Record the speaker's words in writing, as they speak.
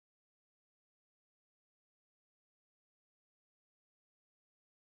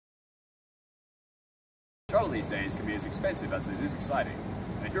these days can be as expensive as it is exciting.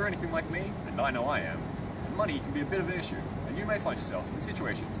 And if you're anything like me, and I know I am, money can be a bit of an issue, and you may find yourself in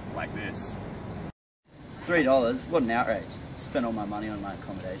situations like this. $3? What an outrage. Spent all my money on my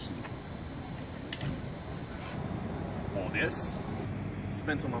accommodation. Or this.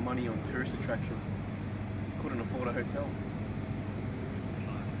 Spent all my money on tourist attractions. Couldn't afford a hotel.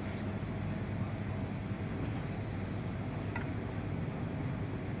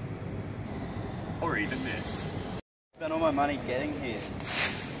 Or even this. Spent all my money getting here.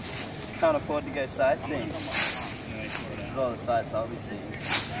 Can't afford to go sightseeing. There's all the sights I'll be seeing.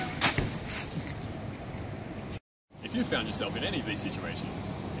 If you found yourself in any of these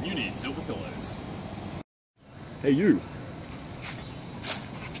situations, then you need silver pillows. Hey you!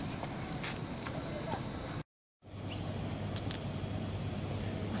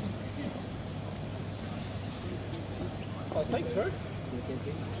 Oh, thanks, bro.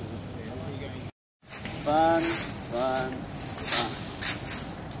 Fun, fun, fun.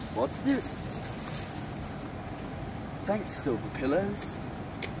 What's this? Thanks, silver pillows.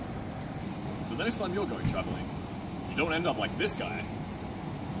 So the next time you're going travelling, you don't end up like this guy.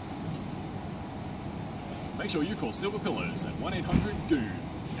 Make sure you call Silver Pillows at 1-800-GOON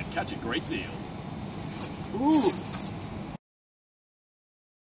and catch a great deal. Ooh!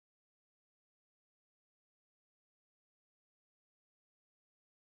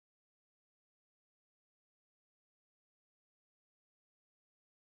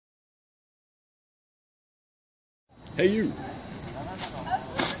 Hey you!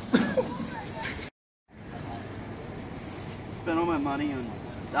 Spent all my money on...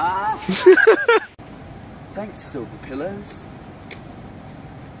 Thanks, silver pillows.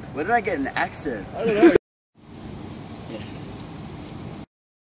 Where did I get an accent? I don't know. Yeah.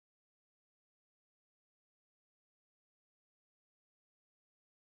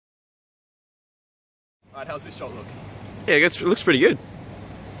 Alright, how's this shot look? Yeah, it looks pretty good.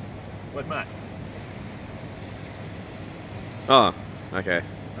 Where's Matt? Oh, okay.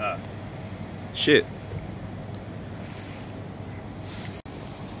 Shit.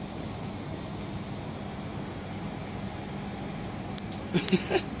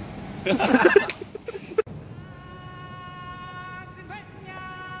 It's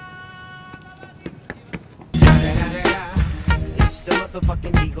the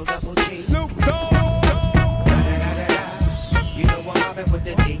motherfucking Eagle Double G. Snoop Dogg. You know I'm mobbing with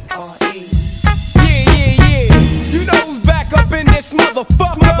the D.R.E. Yeah. You know who's back up in this motherfucker.